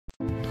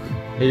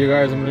Hey you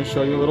guys, I'm going to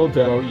show you a little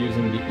demo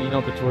using the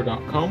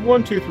enochcouture.com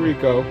 1, 2, 3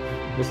 go.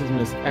 This is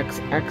Miss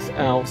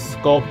XXL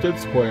Sculpted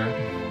Square.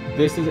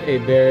 This is a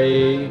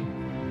very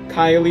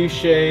Kylie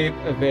shape,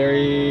 a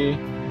very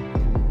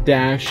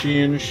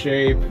Dashian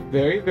shape,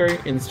 very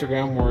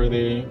Instagram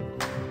worthy,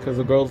 because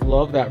the girls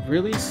love that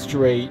really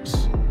straight,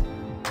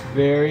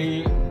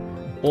 very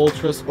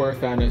ultra square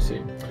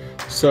fantasy.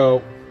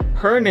 So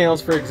her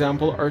nails, for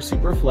example, are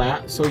super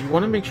flat, so you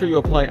want to make sure you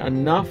apply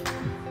enough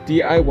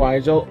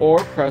DIY gel or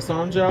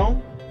press-on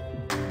gel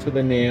to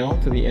the nail,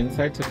 to the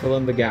inside, to fill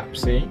in the gap.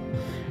 See?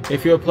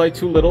 If you apply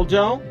too little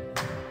gel,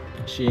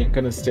 she ain't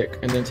gonna stick.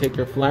 And then take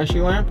your flashy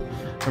lamp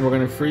and we're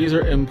gonna freeze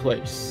her in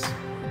place.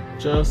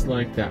 Just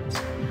like that.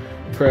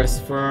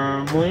 Press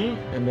firmly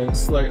and then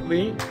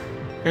slightly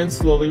and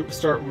slowly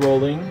start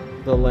rolling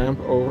the lamp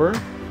over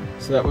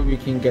so that way we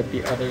can get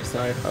the other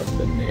side of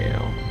the nail.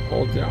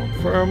 Hold down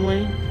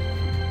firmly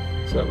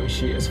so that way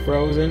she is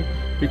frozen.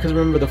 Because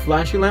remember, the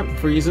flashy lamp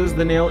freezes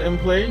the nail in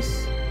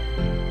place,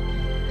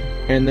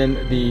 and then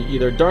the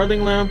either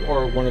Darling lamp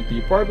or one of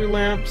the Barbie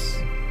lamps,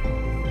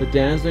 the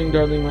Dazzling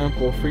Darling lamp,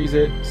 will freeze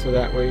it so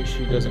that way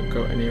she doesn't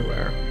go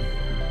anywhere.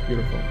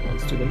 Beautiful.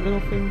 Let's do the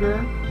middle finger.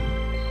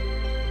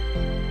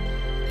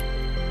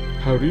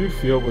 How do you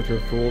feel with your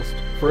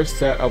first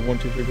set of 1,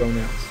 2, 3 go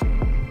nails?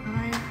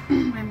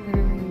 I'm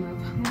literally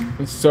in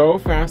love. It's so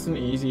fast and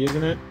easy,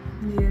 isn't it?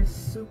 Yes,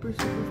 super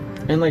fast.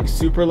 And like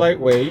super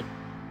lightweight.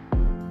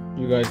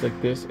 You guys, like,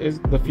 this is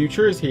the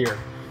future is here.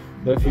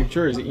 The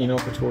future is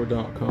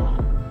enochcouture.com.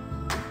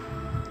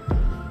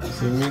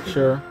 So make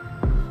sure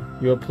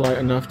you apply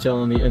enough gel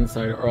on the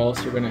inside, or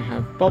else you're gonna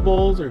have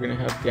bubbles or you're gonna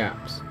have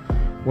gaps.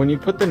 When you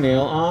put the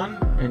nail on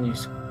and you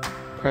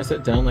press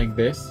it down like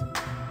this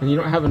and you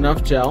don't have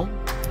enough gel,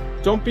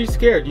 don't be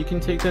scared. You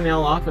can take the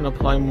nail off and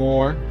apply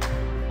more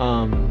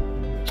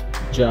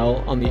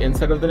gel on the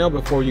inside of the nail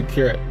before you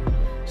cure it,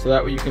 so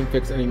that way you can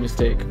fix any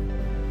mistake.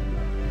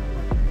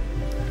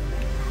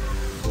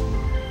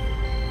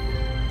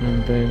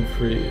 And then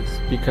freeze.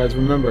 Because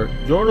remember,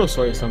 yo no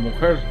soy esa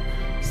mujer,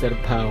 said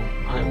Pau.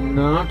 I'm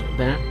not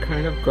that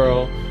kind of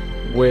girl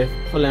with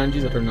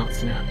phalanges that are not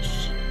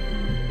snatched.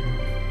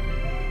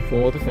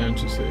 For the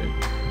fantasy.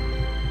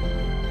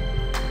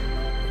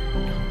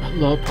 I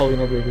love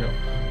Paulina Rubio.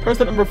 Press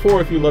that number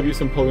 4 if you love you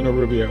some Paulina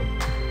Rubio.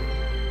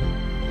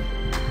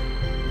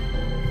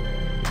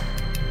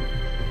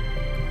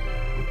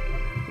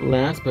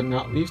 Last but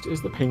not least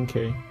is the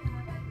Pinky.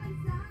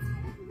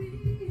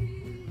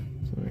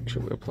 Make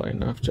sure we apply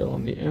enough gel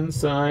on the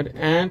inside,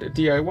 and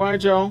DIY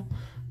gel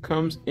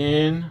comes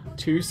in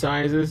 2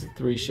 sizes,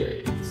 3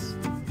 shades.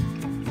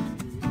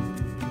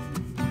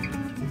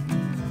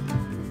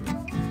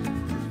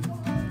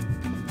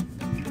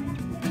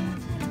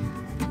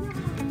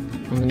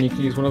 And then you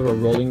can use one of our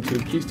rolling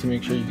tube keys to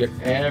make sure you get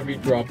every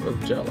drop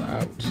of gel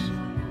out.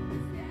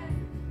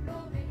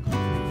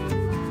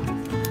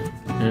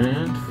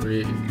 And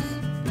freeze.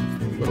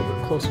 A little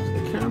bit closer to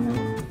the camera.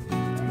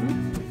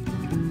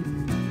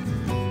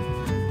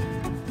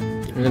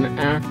 And then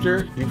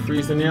after you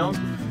freeze the nails,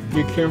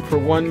 you cure them for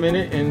 1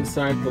 minute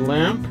inside the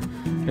lamp,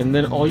 and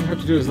then all you have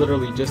to do is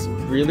literally just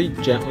really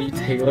gently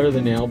tailor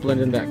the nail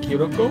blend in that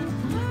cuticle,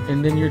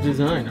 and then your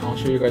design. I'll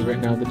show you guys right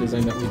now the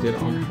design that we did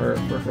on her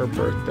for her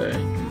birthday.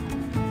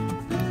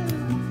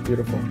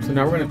 Beautiful. So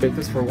now we're going to bake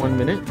this for 1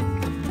 minute,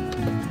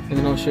 and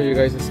then I'll show you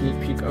guys a sneak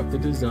peek of the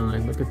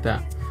design. Look at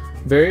that.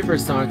 Very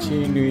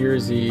Versace New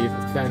Year's Eve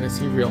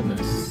fantasy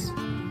realness.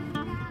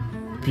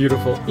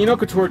 Beautiful.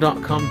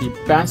 enochcouture.com, the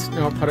best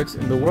nail products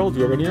in the world.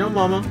 You already know,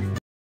 mama.